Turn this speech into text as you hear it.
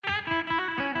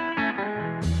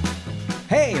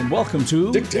Hey, and welcome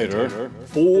to Dictator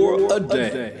for a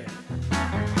Day.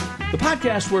 The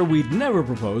podcast where we'd never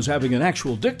propose having an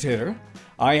actual dictator.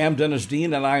 I am Dennis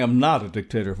Dean, and I am not a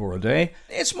dictator for a day.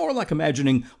 It's more like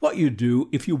imagining what you'd do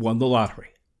if you won the lottery.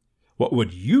 What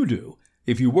would you do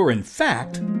if you were, in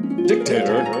fact,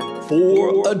 Dictator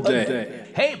for a Day.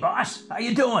 Hey, boss. How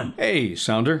you doing? Hey,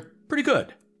 Sounder. Pretty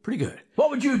good. Pretty good. What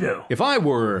would you do? If I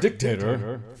were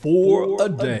Dictator for a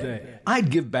day, I'd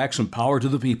give back some power to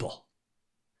the people.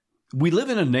 We live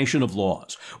in a nation of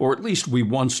laws, or at least we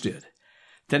once did.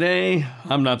 Today,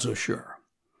 I'm not so sure.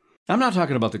 I'm not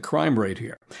talking about the crime rate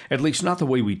here, at least not the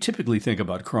way we typically think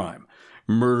about crime.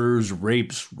 Murders,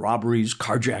 rapes, robberies,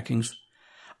 carjackings.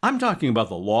 I'm talking about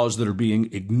the laws that are being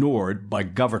ignored by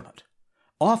government.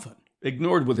 Often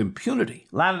ignored with impunity.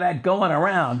 A lot of that going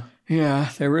around.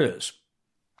 Yeah, there is.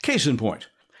 Case in point,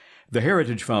 the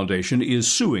Heritage Foundation is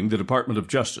suing the Department of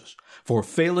Justice for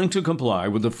failing to comply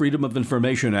with the Freedom of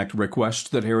Information Act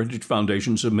request that Heritage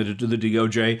Foundation submitted to the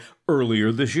DOJ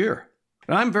earlier this year.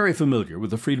 And I'm very familiar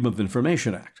with the Freedom of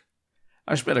Information Act.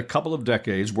 I spent a couple of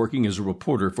decades working as a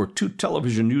reporter for 2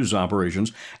 television news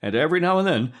operations, and every now and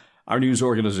then, our news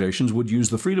organizations would use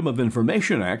the Freedom of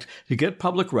Information Act to get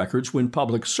public records when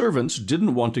public servants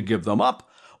didn't want to give them up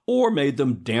or made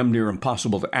them damn near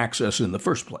impossible to access in the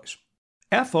first place.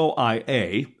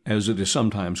 FOIA, as it is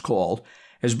sometimes called,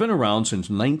 has been around since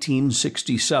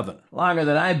 1967. Longer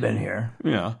than I've been here.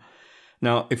 Yeah.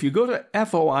 Now, if you go to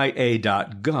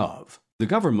foia.gov, the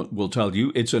government will tell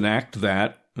you it's an act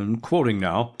that, and quoting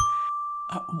now,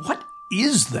 what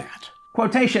is that?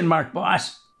 Quotation mark,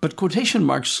 boss. But quotation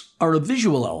marks are a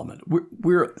visual element.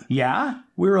 Yeah?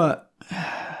 We're a...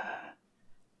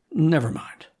 Never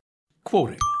mind.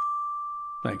 Quoting.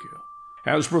 Thank you.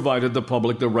 Has provided the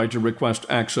public the right to request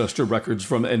access to records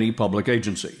from any public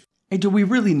agency. Hey, do we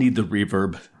really need the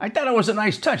reverb? I thought it was a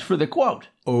nice touch for the quote.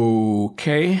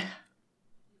 Okay.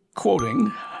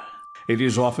 Quoting. It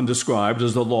is often described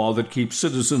as the law that keeps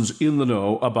citizens in the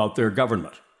know about their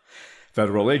government.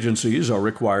 Federal agencies are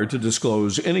required to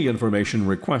disclose any information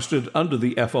requested under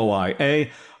the FOIA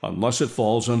unless it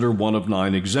falls under one of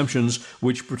 9 exemptions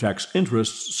which protects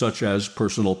interests such as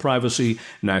personal privacy,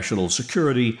 national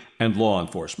security, and law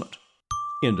enforcement.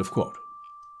 End of quote.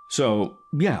 So,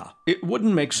 yeah, it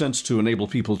wouldn't make sense to enable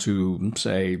people to,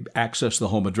 say, access the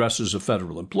home addresses of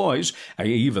federal employees.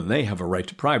 Even they have a right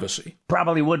to privacy.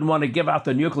 Probably wouldn't want to give out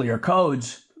the nuclear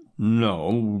codes.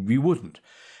 No, we wouldn't.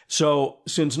 So,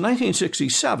 since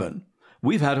 1967,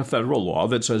 we've had a federal law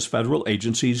that says federal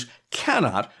agencies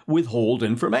cannot withhold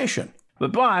information.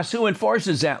 But, boss, who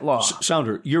enforces that law?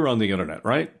 Sounder, you're on the internet,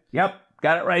 right? Yep,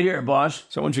 got it right here, boss.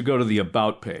 So why don't you go to the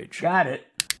About page? Got it.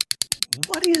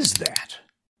 What is that?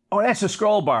 Oh, that's a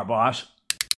scroll bar, boss.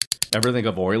 Ever think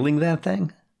of oiling that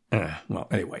thing? Well,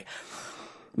 anyway,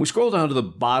 we scroll down to the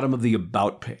bottom of the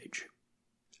About page,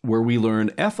 where we learn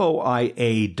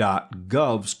FOIA.gov's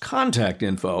contact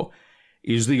info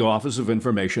is the Office of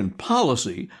Information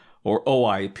Policy, or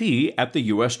OIP, at the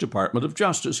U.S. Department of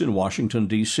Justice in Washington,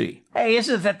 D.C. Hey,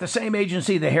 isn't that the same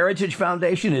agency the Heritage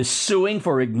Foundation is suing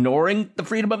for ignoring the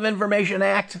Freedom of Information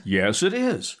Act? Yes, it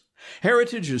is.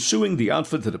 Heritage is suing the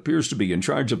outfit that appears to be in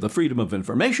charge of the Freedom of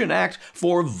Information Act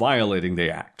for violating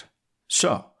the act.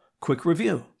 So, quick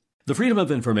review. The Freedom of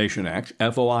Information Act,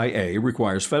 FOIA,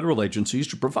 requires federal agencies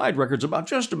to provide records about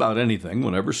just about anything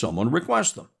whenever someone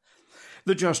requests them.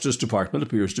 The Justice Department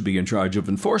appears to be in charge of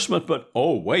enforcement, but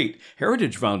oh wait,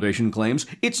 Heritage Foundation claims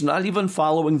it's not even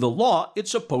following the law it's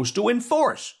supposed to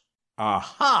enforce.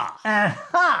 Aha!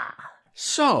 Aha!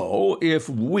 So, if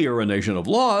we're a nation of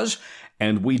laws,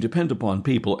 and we depend upon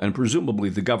people and presumably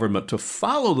the government to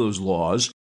follow those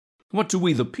laws, what do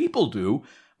we the people do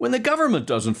when the government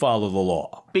doesn't follow the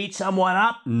law? Beat someone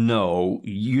up? No,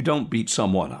 you don't beat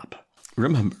someone up.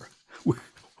 Remember,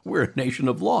 we're a nation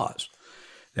of laws.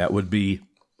 That would be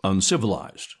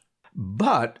uncivilized.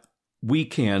 But we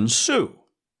can sue,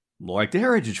 like the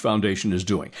Heritage Foundation is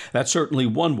doing. That's certainly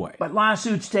one way. But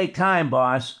lawsuits take time,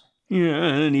 boss. Yeah,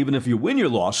 and even if you win your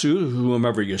lawsuit,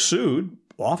 whomever you sued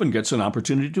often gets an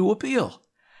opportunity to appeal.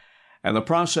 And the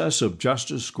process of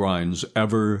justice grinds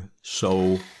ever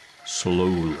so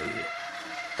slowly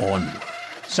onward.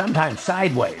 Sometimes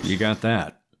sideways. You got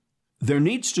that. There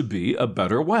needs to be a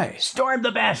better way. Storm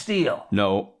the Bastille.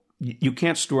 No, you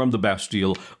can't storm the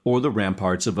Bastille or the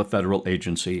ramparts of a federal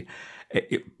agency.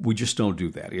 We just don't do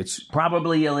that. It's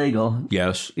probably illegal.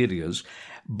 Yes, it is.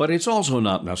 But it's also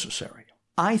not necessary.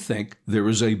 I think there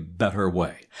is a better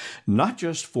way, not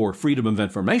just for freedom of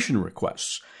information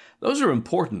requests. Those are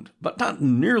important, but not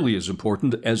nearly as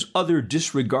important as other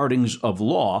disregardings of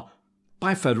law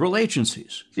by federal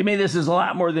agencies. You mean this is a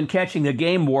lot more than catching a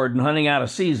game warden hunting out a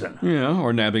season? Yeah,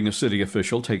 or nabbing a city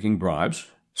official taking bribes.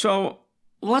 So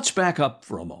let's back up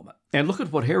for a moment and look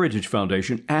at what Heritage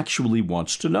Foundation actually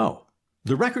wants to know.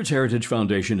 The records Heritage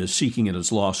Foundation is seeking in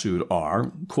its lawsuit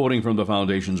are, quoting from the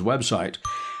foundation's website,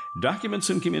 documents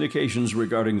and communications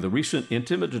regarding the recent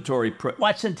intimidatory...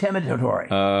 What's intimidatory?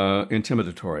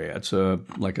 Intimidatory. It's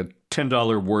like a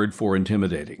 $10 word for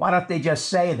intimidating. Why don't they just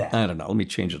say that? I don't know. Let me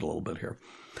change it a little bit here.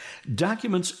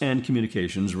 Documents and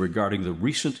communications regarding the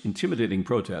recent intimidating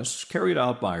protests carried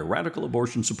out by radical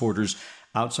abortion supporters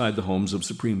outside the homes of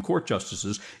Supreme Court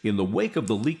justices in the wake of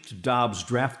the leaked Dobbs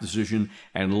draft decision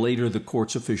and later the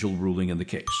court's official ruling in the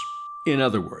case. In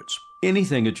other words,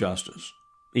 anything a justice,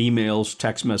 emails,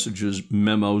 text messages,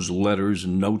 memos, letters,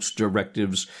 notes,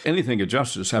 directives, anything a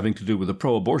justice having to do with a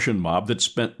pro-abortion mob that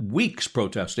spent weeks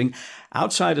protesting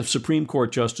outside of Supreme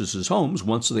Court justices' homes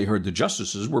once they heard the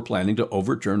justices were planning to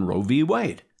overturn Roe v.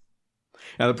 Wade.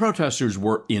 Now, the protesters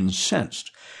were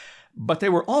incensed, but they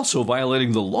were also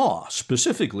violating the law,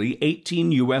 specifically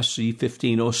 18 U.S.C.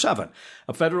 1507,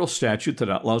 a federal statute that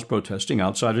outlaws protesting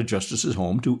outside a justice's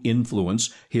home to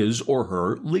influence his or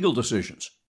her legal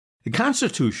decisions. The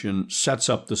Constitution sets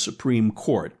up the Supreme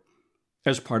Court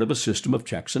as part of a system of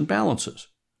checks and balances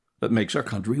that makes our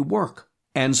country work.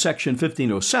 And Section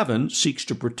 1507 seeks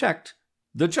to protect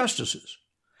the justices,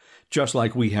 just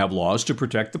like we have laws to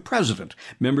protect the president,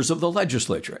 members of the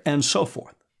legislature, and so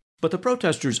forth. But the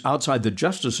protesters outside the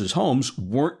justices' homes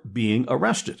weren't being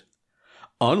arrested,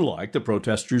 unlike the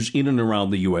protesters in and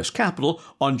around the U.S. Capitol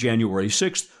on January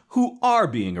 6th, who are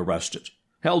being arrested,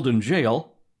 held in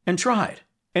jail, and tried.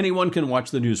 Anyone can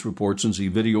watch the news reports and see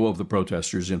video of the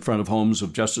protesters in front of homes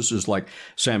of justices like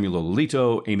Samuel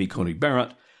Alito, Amy Coney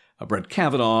Barrett, Brett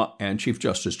Kavanaugh, and Chief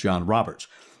Justice John Roberts.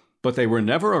 But they were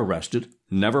never arrested,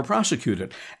 never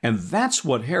prosecuted. And that's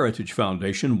what Heritage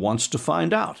Foundation wants to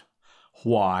find out.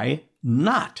 Why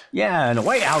not? Yeah, and the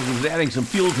White House was adding some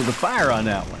fuel to the fire on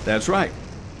that one. That's right.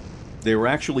 They were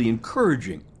actually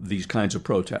encouraging these kinds of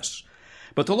protests.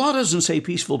 But the law doesn't say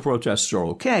peaceful protests are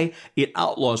okay. It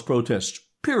outlaws protests,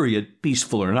 period,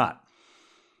 peaceful or not.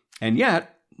 And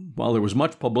yet, while there was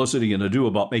much publicity and ado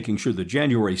about making sure the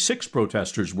January 6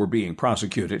 protesters were being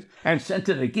prosecuted and sent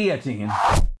to the guillotine.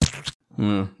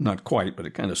 Not quite, but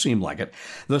it kind of seemed like it.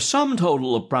 The sum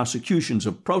total of prosecutions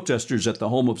of protesters at the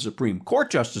home of Supreme Court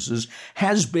justices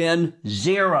has been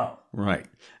zero. Right.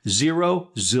 Zero,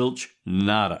 zilch,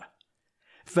 nada.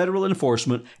 Federal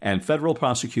enforcement and federal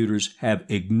prosecutors have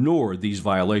ignored these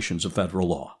violations of federal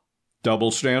law.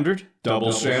 Double standard?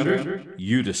 Double standard?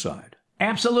 You decide.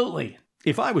 Absolutely.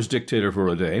 If I was dictator for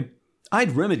a day,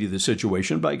 I'd remedy the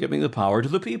situation by giving the power to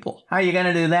the people. How are you going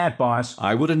to do that, boss?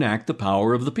 I would enact the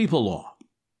power of the people law.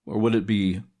 Or would it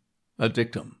be a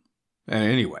dictum?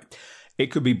 Anyway, it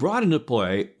could be brought into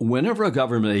play whenever a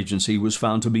government agency was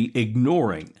found to be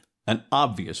ignoring an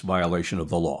obvious violation of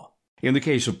the law. In the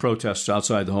case of protests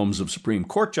outside the homes of Supreme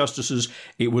Court justices,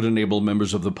 it would enable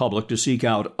members of the public to seek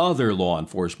out other law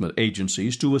enforcement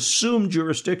agencies to assume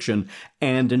jurisdiction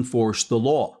and enforce the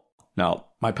law. Now,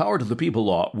 my power to the people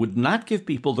law would not give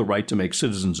people the right to make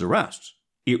citizens' arrests.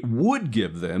 It would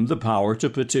give them the power to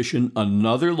petition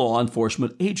another law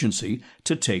enforcement agency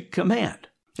to take command.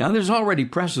 Now, there's already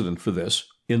precedent for this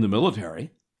in the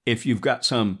military. If you've got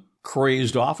some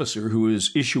crazed officer who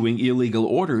is issuing illegal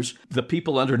orders, the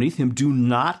people underneath him do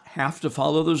not have to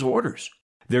follow those orders.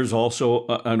 There's also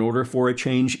an order for a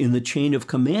change in the chain of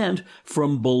command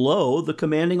from below the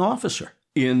commanding officer.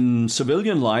 In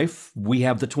civilian life, we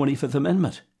have the 25th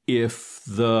Amendment. If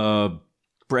the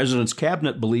president's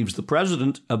cabinet believes the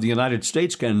president of the United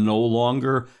States can no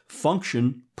longer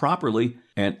function properly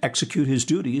and execute his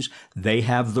duties, they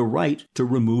have the right to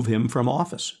remove him from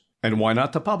office. And why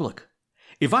not the public?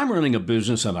 If I'm running a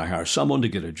business and I hire someone to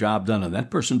get a job done and that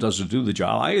person doesn't do the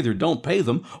job, I either don't pay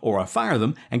them or I fire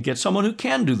them and get someone who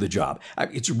can do the job.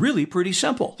 It's really pretty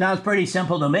simple. Sounds pretty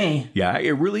simple to me. Yeah,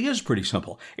 it really is pretty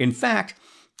simple. In fact,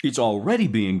 it's already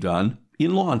being done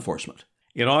in law enforcement.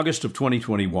 In August of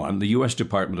 2021, the U.S.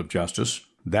 Department of Justice,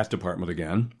 that department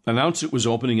again, announced it was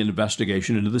opening an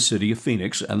investigation into the city of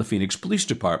Phoenix and the Phoenix Police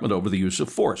Department over the use of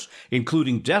force,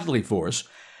 including deadly force,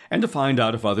 and to find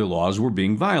out if other laws were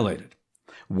being violated.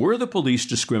 Were the police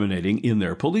discriminating in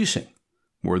their policing?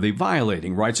 Were they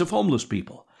violating rights of homeless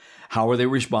people? How are they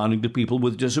responding to people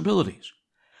with disabilities?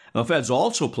 The feds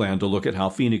also plan to look at how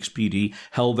Phoenix PD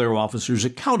held their officers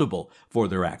accountable for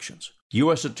their actions.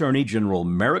 U.S. Attorney General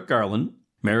Merrick Garland,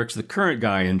 Merrick's the current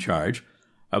guy in charge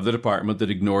of the department that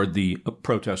ignored the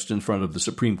protests in front of the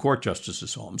Supreme Court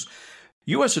justices' homes.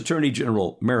 U.S. Attorney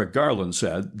General Merrick Garland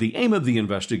said the aim of the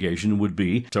investigation would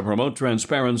be to promote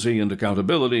transparency and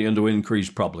accountability and to increase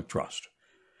public trust.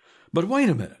 But wait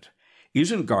a minute.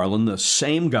 Isn't Garland the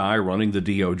same guy running the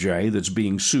DOJ that's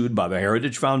being sued by the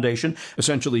Heritage Foundation,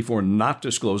 essentially for not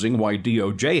disclosing why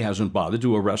DOJ hasn't bothered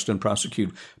to arrest and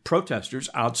prosecute protesters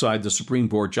outside the Supreme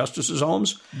Court justices'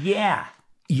 homes? Yeah.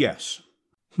 Yes.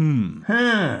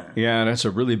 Huh. Yeah, that's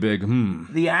a really big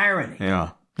The irony.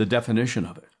 Yeah, the definition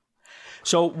of it.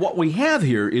 So what we have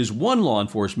here is one law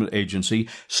enforcement agency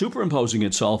superimposing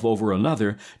itself over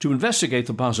another to investigate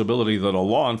the possibility that a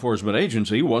law enforcement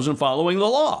agency wasn't following the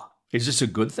law. Is this a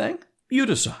good thing? You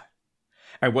decide.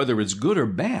 And whether it's good or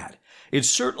bad, it's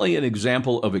certainly an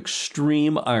example of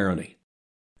extreme irony.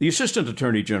 The Assistant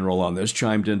Attorney General on this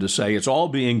chimed in to say it's all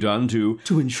being done to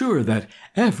ensure that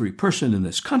every person in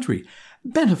this country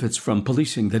benefits from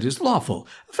policing that is lawful,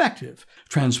 effective,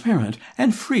 transparent,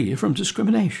 and free from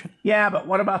discrimination. Yeah, but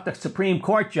what about the Supreme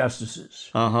Court justices?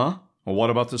 Well, what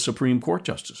about the Supreme Court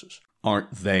justices?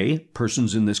 Aren't they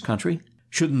persons in this country?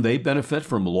 Shouldn't they benefit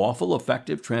from lawful,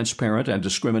 effective, transparent, and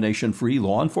discrimination-free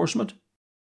law enforcement?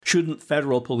 Shouldn't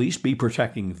federal police be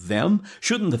protecting them?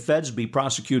 Shouldn't the feds be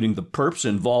prosecuting the perps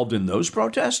involved in those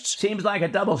protests? Seems like a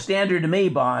double standard to me,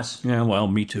 boss. Yeah, well,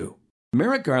 me too.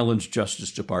 Merrick Garland's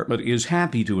Justice Department is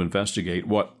happy to investigate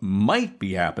what might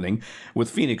be happening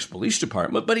with Phoenix Police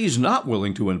Department, but he's not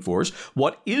willing to enforce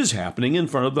what is happening in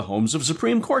front of the homes of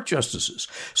Supreme Court justices.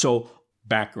 So,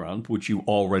 background, which you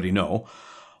already know,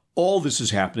 all this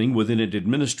is happening within an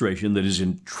administration that is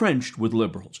entrenched with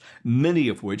liberals, many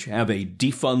of which have a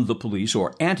defund the police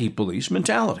or anti-police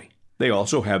mentality. They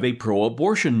also have a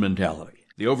pro-abortion mentality.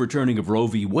 The overturning of Roe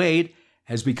v. Wade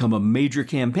has become a major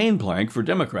campaign plank for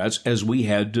Democrats as we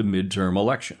head to midterm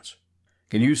elections.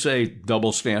 Can you say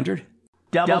double standard?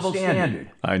 Double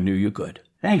standard. I knew you could.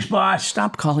 Thanks, boss.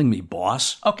 Stop calling me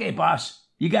boss. Okay, boss.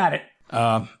 You got it.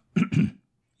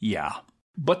 Yeah.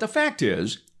 But the fact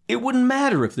is, it wouldn't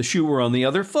matter if the shoe were on the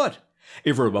other foot.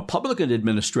 If a Republican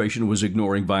administration was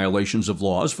ignoring violations of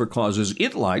laws for causes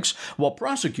it likes while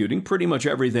prosecuting pretty much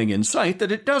everything in sight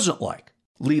that it doesn't like.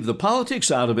 Leave the politics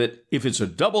out of it. If it's a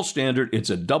double standard, it's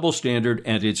a double standard,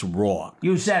 and it's wrong.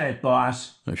 You said it,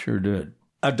 boss. I sure did.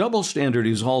 A double standard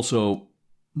is also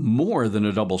more than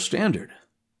a double standard.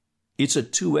 It's a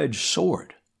two-edged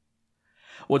sword.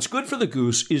 What's good for the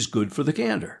goose is good for the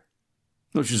gander,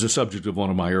 which is the subject of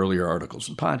one of my earlier articles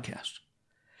and podcasts.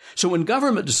 So when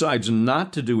government decides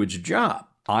not to do its job,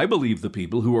 I believe the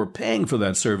people who are paying for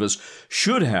that service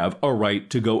should have a right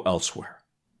to go elsewhere.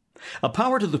 A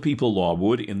power to the people law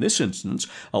would, in this instance,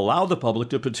 allow the public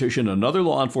to petition another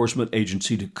law enforcement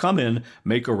agency to come in,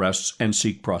 make arrests, and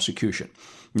seek prosecution.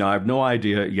 Now, I have no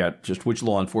idea yet just which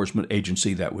law enforcement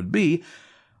agency that would be,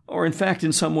 or in fact,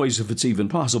 in some ways, if it's even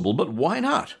possible, but why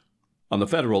not? On the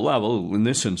federal level, in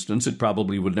this instance, it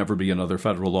probably would never be another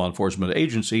federal law enforcement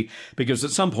agency because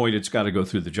at some point it's got to go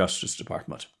through the Justice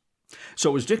Department.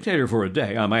 So as dictator for a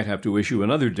day, I might have to issue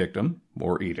another dictum,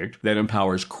 or edict, that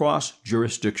empowers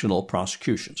cross-jurisdictional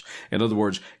prosecutions. In other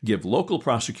words, give local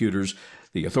prosecutors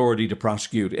the authority to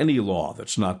prosecute any law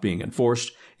that's not being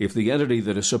enforced if the entity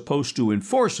that is supposed to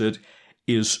enforce it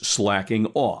is slacking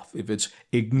off, if it's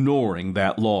ignoring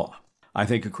that law. I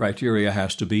think a criteria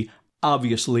has to be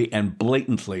obviously and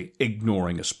blatantly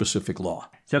ignoring a specific law.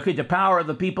 So could the power of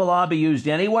the people law be used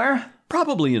anywhere?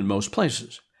 Probably in most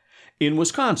places. In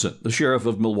Wisconsin, the sheriff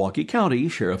of Milwaukee County,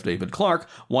 Sheriff David Clark,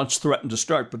 once threatened to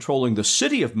start patrolling the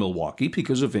city of Milwaukee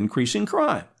because of increasing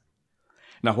crime.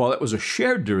 Now, while that was a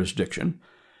shared jurisdiction,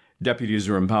 deputies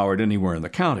are empowered anywhere in the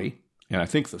county, and I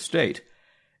think the state,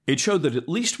 it showed that at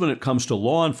least when it comes to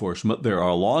law enforcement, there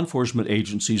are law enforcement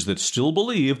agencies that still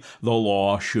believe the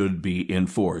law should be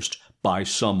enforced by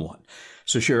someone.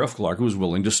 So Sheriff Clark was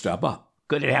willing to step up.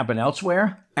 Could it happen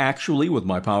elsewhere? Actually, with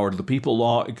my power to the people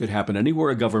law, it could happen anywhere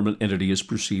a government entity is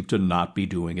perceived to not be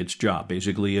doing its job,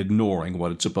 basically ignoring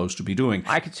what it's supposed to be doing.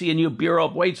 I could see a new Bureau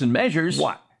of Weights and Measures.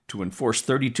 What? To enforce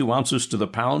 32 ounces to the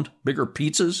pound? Bigger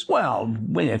pizzas? Well,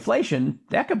 with inflation,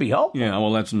 that could be helpful. Yeah,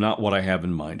 well, that's not what I have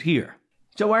in mind here.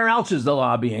 So where else is the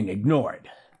law being ignored?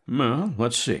 Well,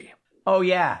 let's see. Oh,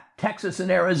 yeah, Texas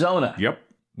and Arizona. Yep,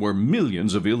 where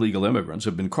millions of illegal immigrants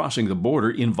have been crossing the border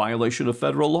in violation of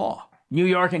federal law. New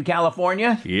York and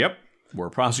California? Yep, where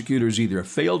prosecutors either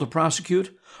fail to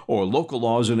prosecute or local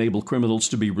laws enable criminals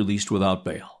to be released without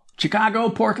bail. Chicago,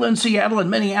 Portland, Seattle,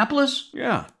 and Minneapolis?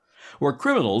 Yeah, where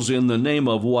criminals, in the name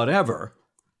of whatever,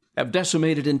 have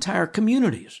decimated entire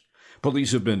communities.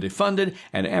 Police have been defunded,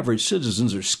 and average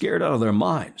citizens are scared out of their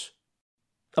minds.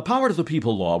 A power to the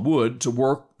people law would, to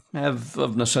work have,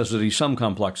 of necessity, some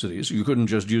complexities. You couldn't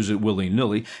just use it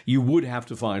willy-nilly. You would have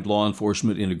to find law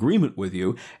enforcement in agreement with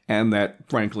you, and that,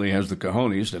 frankly, has the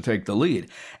cojones to take the lead.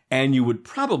 And you would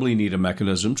probably need a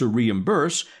mechanism to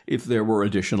reimburse if there were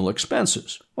additional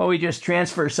expenses. Well, we just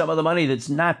transfer some of the money that's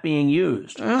not being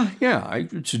used. Yeah, I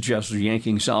would suggest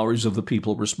yanking salaries of the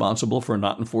people responsible for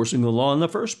not enforcing the law in the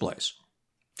first place.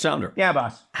 Sounder. Yeah,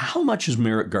 boss. How much is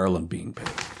Merrick Garland being paid?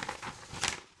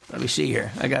 Let me see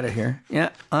here. I got it here. Yeah,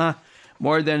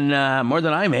 more than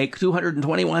I make,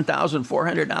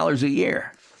 $221,400 a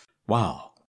year.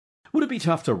 Wow. Would it be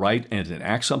tough to write and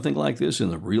enact something like this in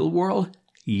the real world?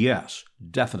 Yes,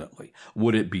 definitely.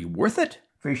 Would it be worth it?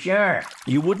 For sure.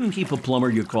 You wouldn't keep a plumber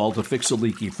you call to fix a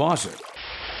leaky faucet,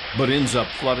 but ends up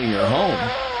flooding your home.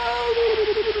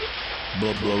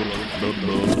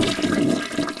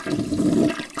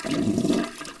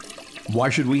 Why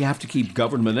should we have to keep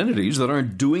government entities that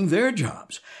aren't doing their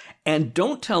jobs? And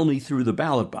don't tell me through the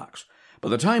ballot box. By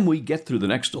the time we get through the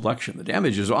next election, the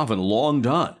damage is often long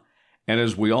done. And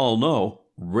as we all know,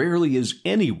 rarely is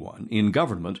anyone in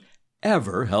government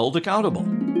ever held accountable.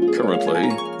 Currently,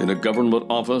 in a government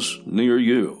office near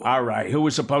you. All right, who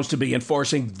was supposed to be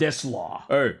enforcing this law?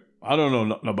 Hey, I don't know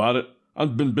nothing about it.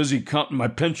 I've been busy counting my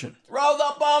pension. Throw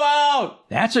the bomb out!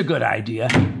 That's a good idea.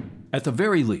 At the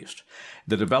very least,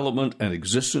 the development and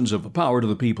existence of a power to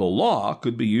the people law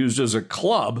could be used as a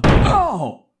club.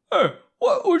 Oh! Hey,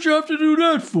 what would you have to do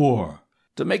that for?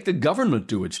 To make the government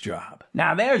do its job.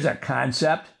 Now there's a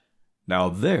concept. Now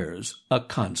there's a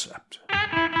concept.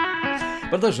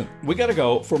 But listen, we gotta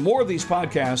go. For more of these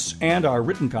podcasts and our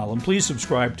written column, please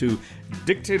subscribe to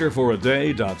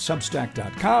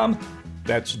dictatorforaday.substack.com.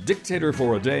 That's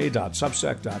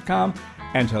dictatorforaday.substack.com,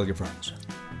 and tell your friends.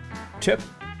 Tip: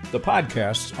 the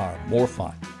podcasts are more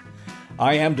fun.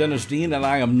 I am Dennis Dean, and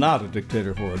I am not a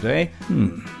dictator for a day.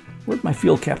 Where'd my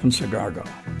field captain cigar go?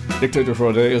 Dictator for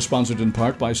a Day is sponsored in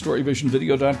part by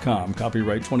StoryVisionVideo.com.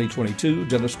 Copyright 2022,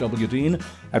 Dennis W. Dean.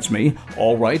 That's me.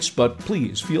 All rights, but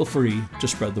please feel free to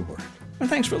spread the word. And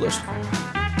thanks for listening.